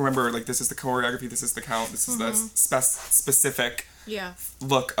remember like this is the choreography, this is the count, this is the specific Yeah.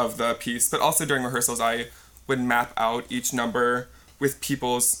 look of the piece. But also during rehearsals, I would map out each number with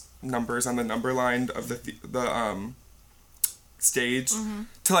people's numbers on the number line of the stage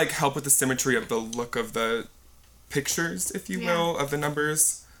to like help with the symmetry of the look of the pictures, if you Yeah. will, of the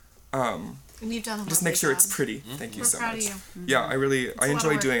numbers. And you've done a Just lovely make sure job. it's pretty. Thank you We're so proud much. of you. Yeah, I a lot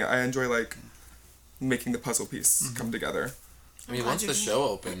enjoy of doing it. I enjoy like making the puzzle piece come together. I mean, glad once you the can- show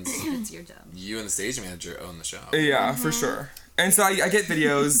opens, It's your job. you and the stage manager own the show. Yeah, for sure. And so I get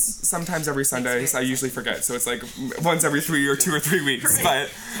videos sometimes every Sunday, so I usually forget. So it's like once every 2 or 3 weeks.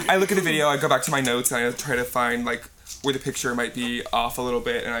 But I look at the video, I go back to my notes, and I try to find like where the picture might be off a little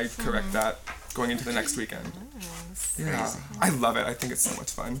bit, and I correct that going into the next weekend. Yeah, I love it. I think it's so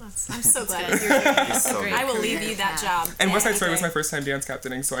much fun. I'm so glad you're doing this. So Great I will career. leave you that job. And West Side Story was Okay. my first time dance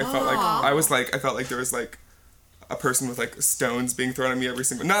captaining, so I felt like I felt like there was like a person with like stones being thrown at me every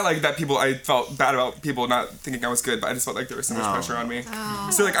single. Not like that people. I felt bad about people not thinking I was good, but I just felt like there was so much No. pressure on me.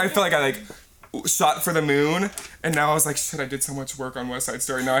 So like I felt like I like shot for the moon, and now I was like, shit, I did so much work on West Side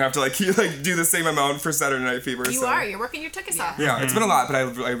Story. Now I have to like do the same amount for Saturday Night Fever. You so. are. You're working your tickets off. Yeah, it's been a lot, but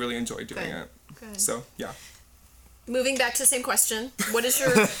I really enjoy doing Good. it. Good. So yeah, Moving back to the same question. What is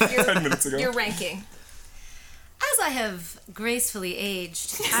your 10 minutes ago. your ranking? As I have gracefully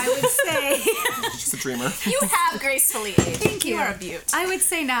aged, I would say She's a dreamer. You have gracefully aged. Thank you. You are a beaut. I would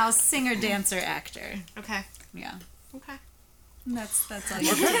say now singer, dancer, actor. Okay. Yeah. Okay. That's all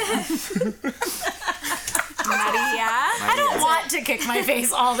you get. Maria. I don't want to kick my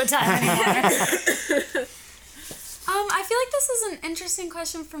face all the time anymore. I feel like this is an interesting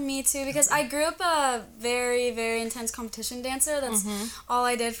question for me too because I grew up a very, very intense competition dancer. That's all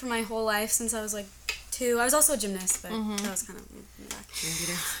I did for my whole life since I was like 2. I was also a gymnast, but that was kind of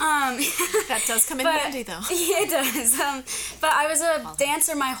That does come in But- handy though. yeah, it does. But I was a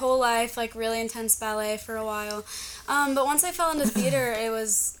dancer my whole life, like really intense ballet for a while. But once I fell into theater, it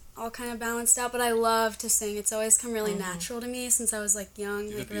was all kind of balanced out. But I love to sing. It's always come really natural to me since I was like young,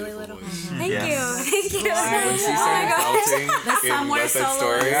 You have like a really beautiful little. voice. Thank Yes. you, thank you. When she Oh my sang gosh. belting in somewhere West Side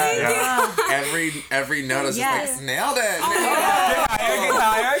solo. Story, Yeah. every note is Yes. just like nailed it.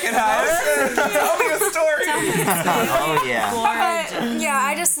 Get higher. Tell me a story. Oh yeah. But, yeah,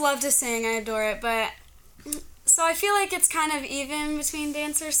 I just love to sing. I adore it. But so I feel like it's kind of even between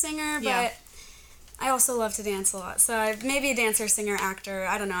dancer singer, but Yeah. I also love to dance a lot. So maybe dancer singer actor.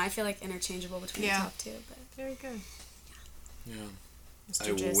 I don't know. I feel like interchangeable between Yeah. the top two. But Very good. Yeah. Mr.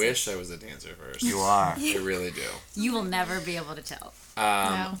 I Joseph. wish I was a dancer first. You are. I really do. You will never be able to tell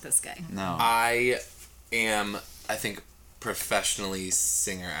No. this guy. No. I am, I think, professionally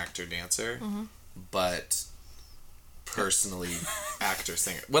singer, actor, dancer, but personally actor,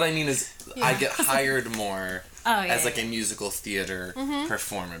 singer. What I mean is, I get hired more Oh, yeah. as like a musical theater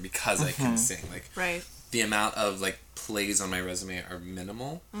performer because I can sing. Like Right. the amount of like plays on my resume are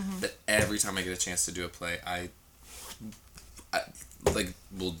minimal, but every time I get a chance to do a play, I like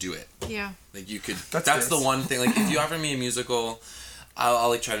will do it. Yeah. Like you could. That's That's the fierce. one thing. Like if you offer me a musical, I'll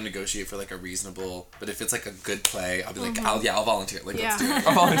like try to negotiate for like a reasonable. But if it's like a good play, I'll be like, I'll volunteer. Like let's do it.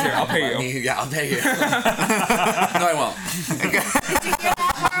 I'll volunteer. I'll pay I you. mean, yeah, I'll pay you. No, I won't.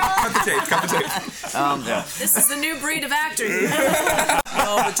 Cut the tape. Yeah. This is the new breed of actors. Oh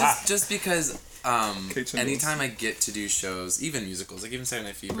No, but just because Kate anytime I get to do shows, even musicals, like even Saturday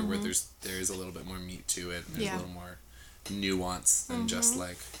Night Fever, where there is a little bit more meat to it, and there's a little more nuance than just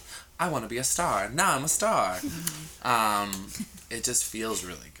like, I want to be a star. Now I'm a star. It just feels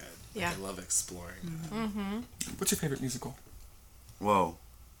really good. Yeah. Like, I love exploring that. What's your favorite musical? Whoa.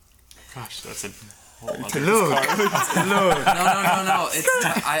 Gosh, that's a whole other... Look. No. It's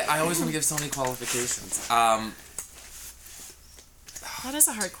I always want to give so many qualifications. That is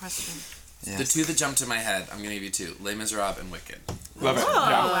a hard question. Yes. The two that jump to my head, I'm gonna give you two: Les Miserables and Wicked. Love it.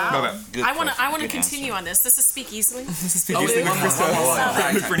 Yeah, love it. Good I want to question. Good continue answer. on this. This is Speak Easily. This is Speak Oh, Easily wait, with one more.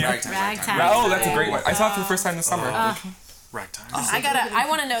 Krista. Ragtime. Oh, that's a great one. I saw it for the first time this summer. Ragtime. I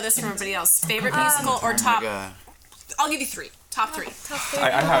want to know this from everybody else. Favorite musical or Oh my top? God. I'll give you three. Top three.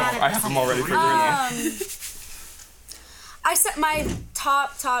 I have them already figured out. I said my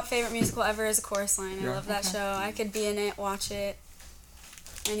top favorite musical ever is A Chorus Line. I love that show. I could be in it, watch it,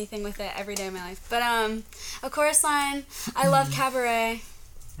 anything with it every day of my life. But A Chorus Line. I love Cabaret.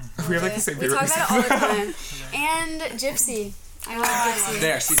 We have like the same We favorite talk about it musical. all the time. And Gypsy. I love Gypsy.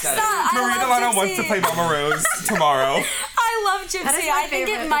 There, she said it. Maria Delano wants to play Mama Rose tomorrow. I love Gypsy. That is my I think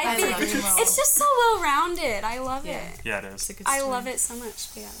favorite. it might I be. love Gypsy. It's just so well rounded. I love it. Yeah, it is. I love it so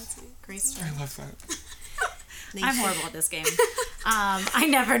much. But yeah, that's mine. Great story. I love that. I'm horrible at this game. I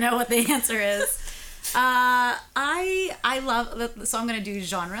never know what the answer is. I love, so I'm going to do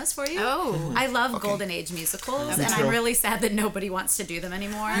genres for you. Oh. I love Golden Age musicals, and too. I'm really sad that nobody wants to do them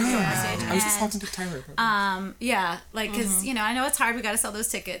anymore. I was just talking to Tyler. Yeah, like, because, you know, I know it's hard, we got to sell those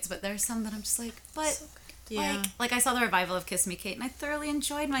tickets, but there's some that I'm just like, but... Yeah. Like I saw the revival of Kiss Me Kate, and I thoroughly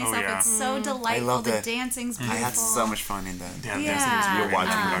enjoyed myself. yeah. It's so delightful. love The that. dancing's beautiful. I had so much fun in that. Yeah, Yeah. this is You're great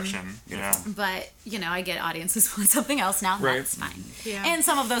watching. introduction. Yeah. But, you know, I get audiences want something else now. Right. That's fine. Yeah. And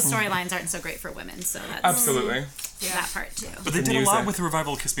some of those storylines aren't so great for women, so that's Absolutely. that part too. But they The did a lot music. with the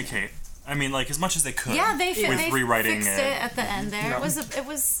revival of Kiss Me Kate. I mean, like, as much as they could. Yeah, they With rewriting fixed it. it at the end there. Yeah. It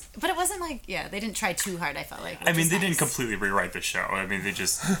was, but it wasn't like, yeah, they didn't try too hard. I felt like. I mean, which they is didn't nice. completely rewrite the show. I mean, they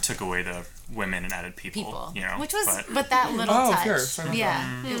just took away the women and added people. You know, which was, but- but that little Oh, touch, fair. Sorry about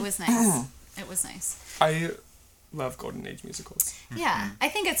yeah, it was nice. It was nice. I love Golden Age musicals. Yeah, I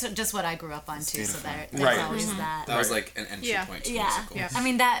think it's just what I grew up on too. So there's Right. always that. That was like an entry Yeah. point to Yeah. musicals. Yeah. I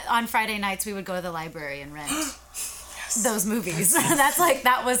mean that on Friday nights we would go to the library and rent those movies.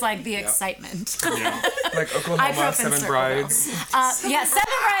 that was like the excitement. Yeah. Like I grew Oklahoma, up in Seven Circleville. Brides. Yeah,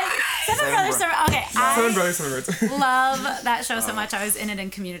 Seven Brothers. Okay, Seven Brothers, Seven Brides. love that show so much. I was in it in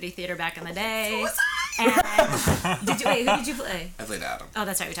community theater back in the day. And who did you play? I played Adam. Oh,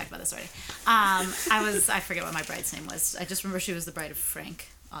 that's right. We talked about this already. I forget what my bride's name was. I just remember she was the bride of Frank,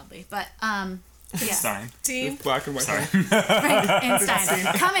 oddly. But yeah, Stein. Team. Black and white. Sorry. Frank Einstein.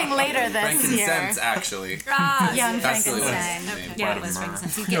 Coming later this year. Frankincense, actually. Young That's really what Frankenstein. his name. Yeah, Bride it of was Myrrh.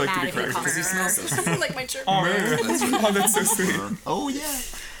 Frankenstein. You He'd like get to mad be if he correct. called Because he her. smells so sweet. Like my church. Oh, that's so sweet. Oh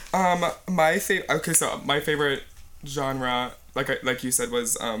yeah. My favorite genre, like you said,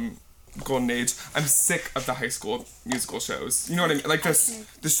 was Golden Age. I'm sick of the high school musical shows. You know what I mean? Like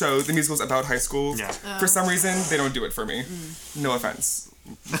the musicals about high school. Yeah. For some reason, they don't do it for me. No offense.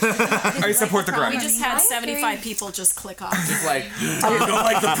 I support the We grind. just had 75 people just click off. Just like,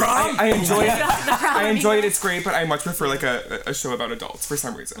 I enjoy it. I enjoy it. It's great, but I much prefer like a show about adults for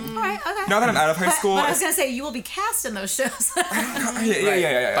some reason. All right, okay. Now that I'm out of high school, But I was gonna say you will be cast in those shows.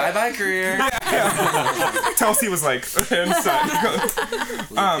 yeah. bye-bye career. Chelsea was like, and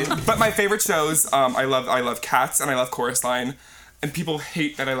but my favorite shows, I love Cats and I love Chorus Line, and people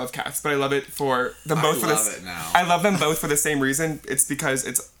hate that I love Cats, but I love it for them both for love this. it now. I love them both for the same reason. It's because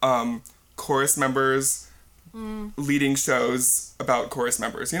it's chorus members leading shows about chorus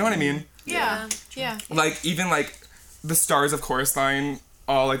members. You know what I mean? Yeah. Yeah. Like even like the stars of Chorus Line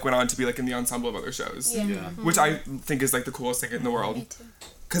all like went on to be like in the ensemble of other shows, Yeah. which I think is like the coolest thing in the world.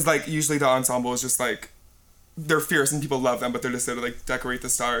 Because like usually the ensemble is just like they're fierce and people love them, but they're just there to like decorate the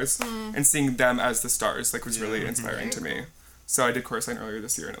stars, and seeing them as the stars like was really inspiring to me. So I did Chorus Line earlier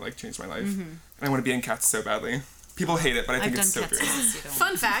this year and it like changed my life, and I want to be in Cats so badly. People hate it, but I think I've it's so done great. Cats. You don't.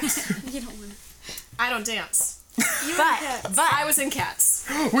 Fun fact. You don't want I don't dance. But I was in Cats.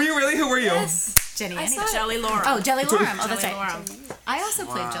 Were you really? Who were you? Jenny, I Annie. saw it. Jelly Laura. Oh, Jelly Lorem. Oh, that's Jelly right. Lorem. I also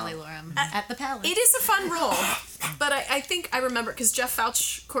played Jelly Lorem at the Palace. It is a fun role, but I think I remember because Jeff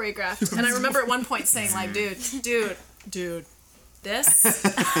Fouch choreographed, and I remember at one point saying like, dude, this,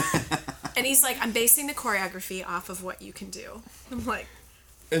 and he's like, I'm basing the choreography off of what you can do. I'm like,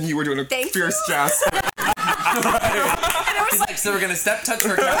 And you were doing a Thank fierce you. jazz. and it was like, So we're gonna step touch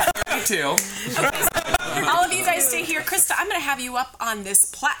for class 32. all of you guys stay here. Krista, I'm gonna have you up on this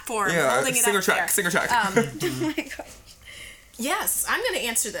platform, Yeah, holding it singer up track, there. singer track. Oh my god. Yes, I'm going to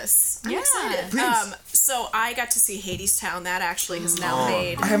answer this. I'm Yeah. excited. Please. So I got to see Hadestown. That actually has now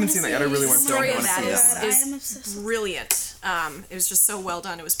made. I haven't seen that yet. I really The want to. story I of wanna that see is, I am is obsessed. brilliant. It was just so well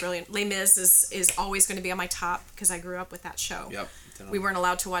done. It was brilliant. Les Mis is always going to be on my top because I grew up with that show. Yep. We weren't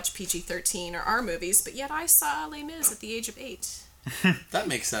allowed to watch PG-13 or R movies, but yet I saw Les Mis at the age of 8. That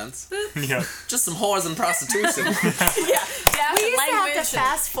makes sense. Yeah. Just some whores and prostitution. Yeah, We used to have language to and-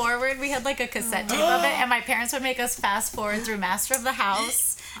 fast forward. We had like a cassette tape of it, and my parents would make us fast forward through Master of the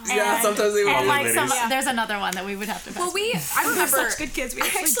House. Yeah, and- sometimes they would And do like ladies. there's another one that we would have to. Well, fast I remember such good kids. We I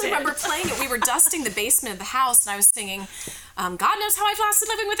actually actually did. remember playing it. We were dusting the basement of the house, and I was singing, "God knows how I've lasted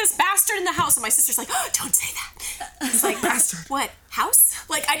living with this bastard in the house." And my sister's like, "Oh, don't say that." It's like, Bastard. What house?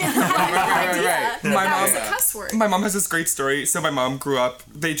 Like I didn't have any idea right. that My that was mom- a cuss word. My mom has this great story. So my mom grew up.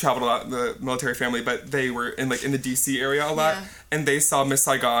 They traveled a lot, the military family, but they were in the DC area a lot, Yeah. and they saw Miss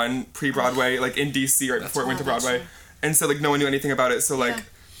Saigon pre-Broadway, like in DC right before it went to Broadway, and so like no one knew anything about it. So like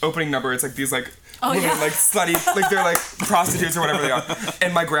opening number, it's like these like women, yeah. like slutty, like they're like prostitutes or whatever they are,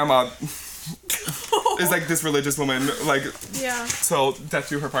 and my grandma is like this religious woman, like Yeah. so that's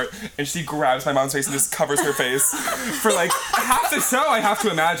to her part, and she grabs my mom's face and just covers her face for like half the show, I have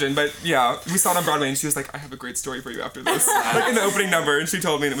to imagine. But yeah, we saw it on Broadway, and she was like, "I have a great story for you after this," like in the opening number, and she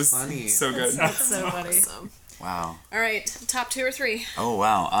told me, and it was Funny. so good. So funny. Wow. All right, top 2 or 3. Oh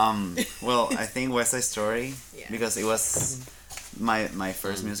wow. Well, I think West Side Story Yeah. because it was my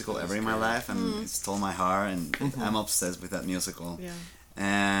first musical ever in my life, and it stole my heart, and I'm obsessed with that musical. Yeah.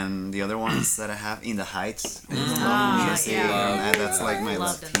 And the other ones that I have, In the Heights, I just love music, yeah. and that's like my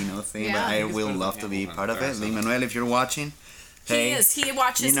Loved it. Latino thing. Yeah. But I will love to be part of it. Lin-Manuel, if you're watching, hey, He is. He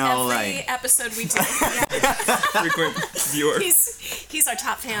watches you know, every like- episode we do. Frequent viewer. He's our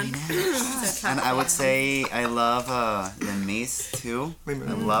top fan. and I would say I love Les Mis too. I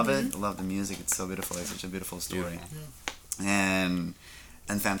love it. I love the music. It's so beautiful. It's such a beautiful story. And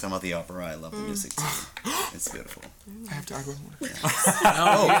Phantom of the Opera. I love the music too. It's beautiful. I have to add one more.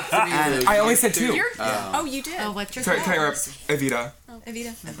 And I only said 2. You're, oh, you did. Oh, what's your Sorry, can I interrupt? Evita.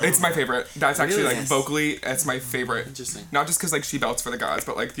 Evita. It's my favorite. That's actually Really? like vocally, it's my favorite. Interesting. Not just because like she belts for the gods,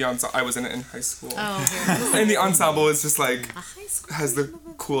 but like the ensemble. I was in it in high school, Oh, and the ensemble is just like has the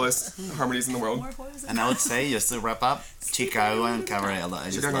coolest harmonies in the world. And I would say, just to wrap up, Chicago and Cabaret. I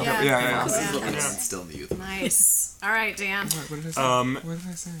just Chicago, love yeah, it. yeah. This is what we instill in the youth. Nice. All right, Dan. What did I say? What did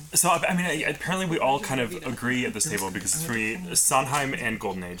I say? So I mean, apparently we all kind of agree at this table because for me, Sondheim and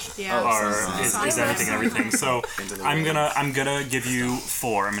Golden Age Yeah. is anything and everything. So I'm gonna give you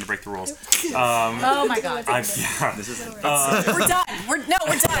 4. I'm gonna break the rules. oh my God. Yeah. We're done. We're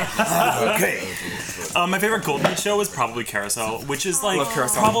done. Okay. My favorite Golden Age show is probably Carousel, which is like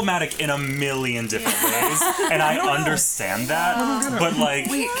Carousel. problematic in a million different ways, and I understand that. But like,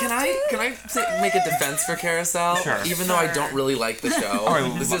 Wait, can I make a defense for Carousel? Sure. Even though I don't really like the show.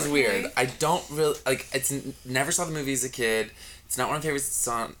 I This love is weird. I don't really like. Never saw the movie as a kid. It's not one of my favorite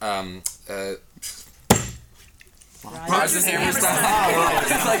songs. Rodgers and Hammerstein.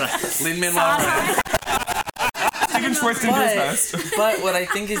 It's like Lin-Manuel. Stephen Schwartz did his best. But what I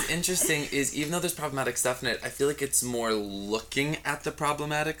think is interesting is even though there's problematic stuff in it, I feel like it's more looking at the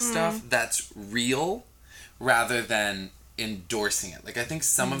problematic stuff that's real rather than endorsing it. Like I think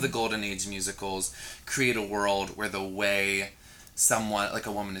some of the Golden Age musicals create a world where the way someone like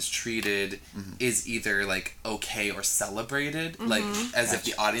a woman is treated is either like okay or celebrated, like as if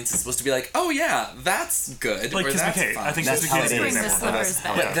the audience is supposed to be like, oh yeah, that's good, like or Kiss Me that's Kate. fun. I think That's Kiss Me how Kate is it a good is. Bring the example. slippers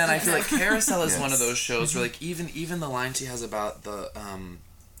back. But then I feel like Carousel is one of Yes. those shows where like even the line she has about the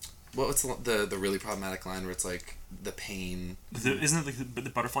what's the really problematic line where it's like the pain. Isn't it like the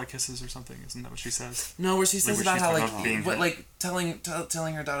butterfly kisses or something? Isn't that what she says? No, where she says where about she's how talking like about being what hurt. like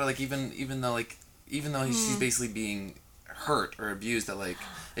telling her daughter like even though she's basically being hurt or abused that like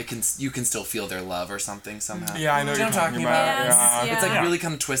you can still feel their love or something somehow. Yeah, I know Do what you you're talking about. Yes, Yeah. yeah. It's like Yeah. really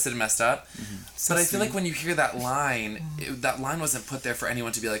kind of twisted and messed up. But I feel like sweet. when you hear that line, that line wasn't put there for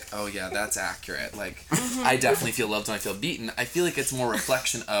anyone to be like, oh yeah, that's accurate. Like, I definitely feel loved when I feel beaten. I feel like it's more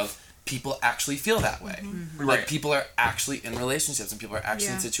reflection of people actually feel that way. Like Right. people are actually in relationships and people are actually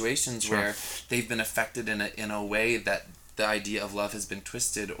Yeah. in situations where they've been affected in a way that the idea of love has been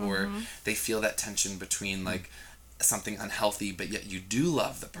twisted, or they feel that tension between like something unhealthy, but yet you do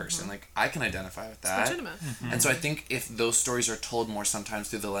love the person. Like I can identify with that. Legitimate. And so I think if those stories are told more sometimes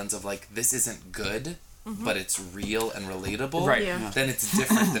through the lens of like, this isn't good, but it's real and relatable, Right. Yeah. then it's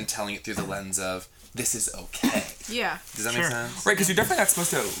different than telling it through the lens of this is okay. Yeah. Does that make sense? Right, because you're definitely not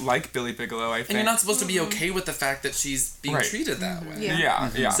supposed to like Billy Bigelow, I think. And you're not supposed to be okay with the fact that she's being Right. treated that way. Yeah.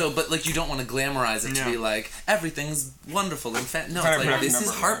 Yeah. So, but like, you don't want to glamorize it to be like everything's wonderful and no, Kind it's of like production this is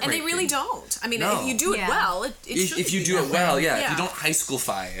number. heartbreaking. And they really don't. I mean, No. if you do it Yeah. well, it shouldn't If you be do that it well, way. yeah. If you don't high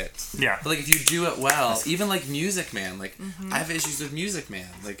schoolify it, Yeah. But like if you do it well, even like Music Man, like I have issues with Music Man.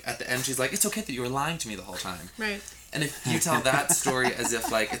 Like at the end, she's like, "It's okay that you were lying to me the whole time." Right. And if you tell that story as if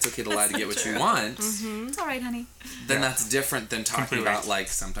like it's okay to lie to get what you want, It's all right, honey. then that's different than talking Completely. about like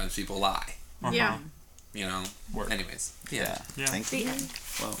sometimes people lie. Yeah. You know. Word. Anyways, yeah. Yeah. Thank you.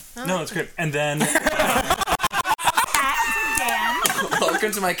 No, it's great. And then Dan.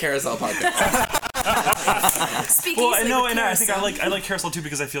 Welcome to my Carousel podcast. Speak well, easily no, with and I think Carousel. I like Carousel too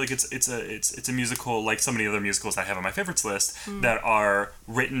because I feel like it's a musical like so many other musicals I have on my favorites list that are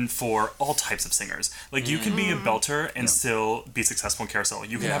written for all types of singers. Like you can be a belter and still be successful in Carousel.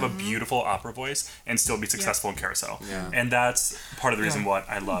 You can Yeah. have a beautiful opera voice and still be successful in Carousel. Yeah. And that's part of the reason what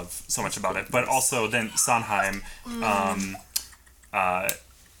I love so much about it. But also then Sondheim.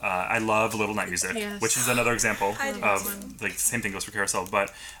 I love Little Night Music, Yes. which is another example I do of as well. like the same thing goes for Carousel.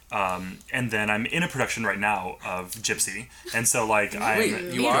 But and then I'm in a production right now of Gypsy, and so like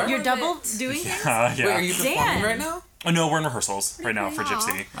Wait, you are? You're double doing it? yeah. Wait, are you performing Dan. right now? Oh no, we're in rehearsals right now for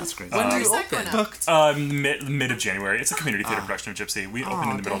Gypsy. That's great. When do you Where's that open? going up? Mid of January. It's a community theater production of Gypsy. We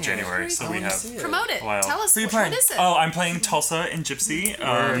opened in the middle of dang. January, so we have. Promote it. Wow. Tell us Who you what playing? is it? Oh, I'm playing Tulsa in Gypsy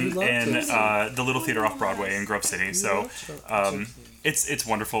in the Little Theater off Broadway in Grove City. So it's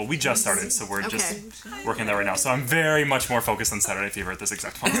wonderful. We just started, so we're just working that right now. So I'm very much more focused on Saturday Fever at this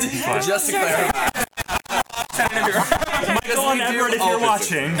exact moment. But Just to clarify. Michael and Edward, if you're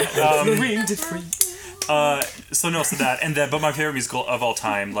watching. So that and then, but my favorite musical of all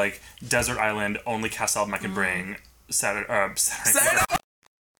time, like Desert Island, only cast album I can bring. Saturday Fever.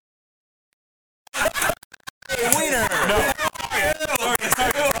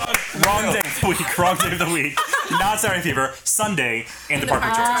 Wrong day of the week. Wrong day of the week. Not Saturday Fever. Sunday and the Parker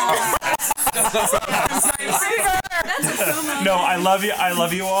George. No, I love you. I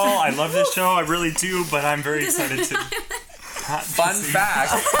love you all. I love this show. I really do. But I'm very excited to. Fun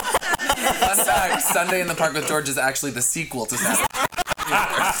fact. Sunday in the Park with George is actually the sequel to Saturday.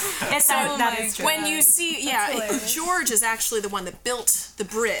 Yes, that is true. When you see, George is actually the one that built the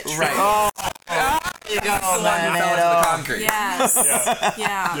bridge. Right. You go, Fell into the concrete. Yes. Yeah.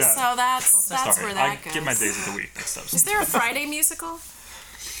 Yeah. So that's Sorry, where I that goes. get my days of the week mixed up. Is there a Friday musical?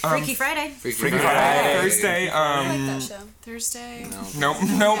 Freaky Friday. Freaky Thursday, I like that show. Thursday. nope,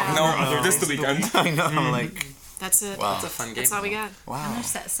 just the weekend. I know. I'm like, That's it. That's a fun game. That's all we got. wow.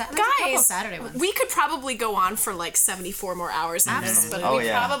 There's a couple Guys, Saturday ones. we could probably go on for like 74 more hours on this, but Oh, we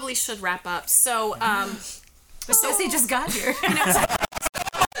yeah. probably should wrap up. So, But Cissy just got here.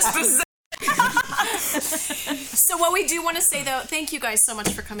 So what we do want to say though, thank you guys so much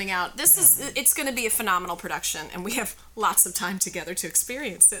for coming out. It's going to be a phenomenal production, and we have lots of time together to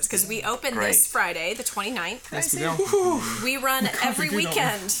experience this because we open Great. this Friday, the 29th. Yes, we do. We run every do, don't we?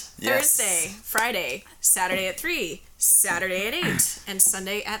 weekend. Yes. Thursday, Friday, Saturday at 3, Saturday at 8, and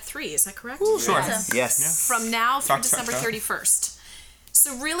Sunday at 3. Is that correct? Sure. Yes. From now through Talk, December talk, talk. 31st.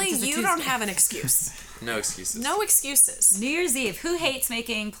 So really, you don't have an excuse. No excuses. No excuses. New Year's Eve. Who hates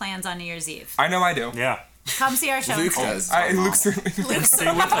making plans on New Year's Eve? I know I do. Yeah. Come see our show. Luke does. Luke certainly. Stay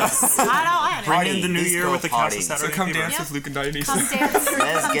with us. I don't. Bring in the new Disco year with the cast party. of So Saturday come Fever. dance with Luke and Dionysus. Come dance.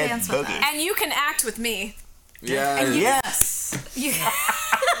 Let's Come get dance with boogie. us. And you can act with me. Yeah. Yes. You,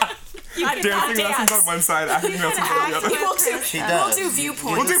 Dancing lessons on one side, acting lessons on the other. We'll do, She we'll does. do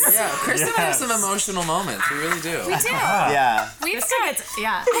viewpoints. Yeah, Kristen and I have some emotional moments. We really do. We do. Yeah. We've this got. gets,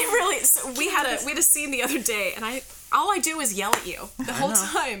 yeah. I really. So we had a scene the other day, and all I do is yell at you the whole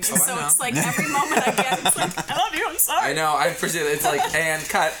time. And so know. it's like every moment I get, it's like I love you. I'm sorry. I know. I appreciate it. It's like and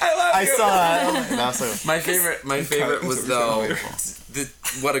cut. I love I you. saw that. No, so My favorite was though.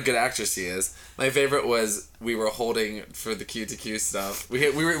 What a good actress she is. My favorite was we were holding for the Q2Q stuff. We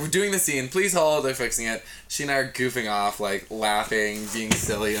were doing the scene. Please hold. They're fixing it. She and I are goofing off, like laughing, being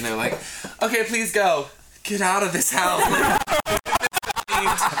silly, and they're like, "Okay, please go. Get out of this house."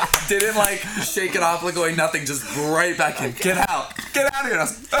 Didn't like shake it off like going nothing. Just right back in. Get out. Get out of here. And I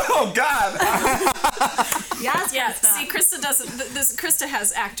was like, oh God. Yes. Yeah. See, Krista doesn't. This Krista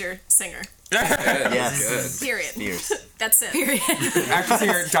has actor, singer. yes. Period. Fierce. That's it. Actor,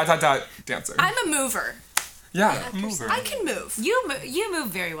 singer, ... dancer. I'm a mover. Yeah. Mover. I can move. You move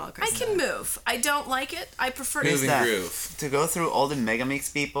very well, I Kristen. can move. I don't like it. I prefer Moving that groove. to go through all the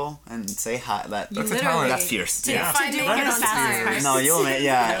Megamix people and say hi. That's a literally- talent. That's fierce. to Yeah. find do it it on as fast as time. possible. No, you'll make.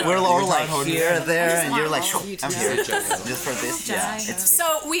 Yeah, we're all like holding here, hands. there, just and you're want like, all of you to I'm know. here Good job. just for this. Yeah, it's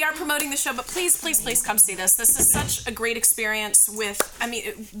So we are promoting the show, but please, please, please come see this. This is such a great experience with, I mean,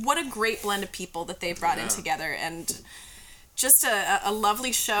 what a great blend of people that they've brought in together, and just a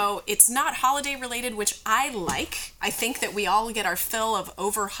lovely show. It's not holiday related, which I like. I think that we all get our fill of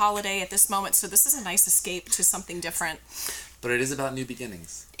over holiday at this moment, so this is a nice escape to something different. But it is about new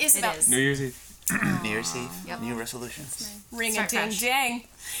beginnings. Isabel, is. New Year's Eve. New Year's Eve, new resolutions. ring a Start ding fresh. dang.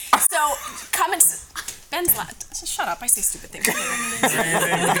 So come and Ben's shut up. I say stupid things.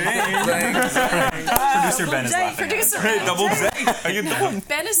 Producer Ben is laughing. Producer Hey, Ben. double J. How you doing?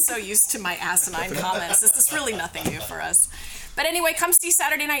 Ben is so used to my asinine comments. This is really nothing new for us. But anyway, come see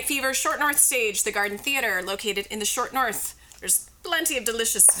Saturday Night Fever, Short North Stage, the Garden Theater, located in the Short North. There's plenty of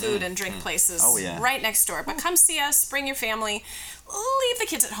delicious food and drink places Oh, yeah. right next door. But come see us, bring your family, leave the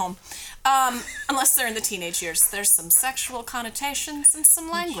kids at home. Unless they're in the teenage years. There's some sexual connotations and some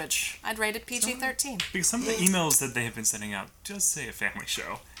language. I'd rate it PG-13. Because some of the emails that they have been sending out just say a family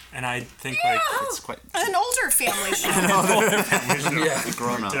show. And I think like It's quite An older family show.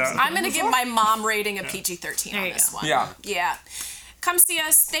 grown ups. Yeah. I'm going to give my mom rating a PG-13 on you this go. one. Yeah. Yeah. Come see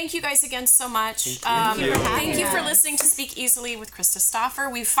us. Thank you guys again so much. Thank you for listening to Speak Easily with Krista Stoffer.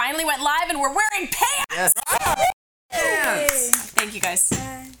 We finally went live and we're wearing pants. Yes. Thank you guys.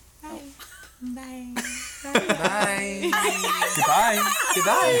 Bye.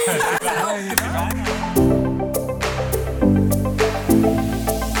 Goodbye.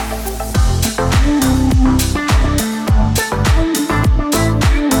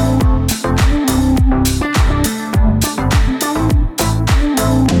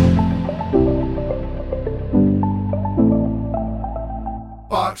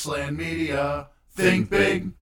 Boxland Media. Think big.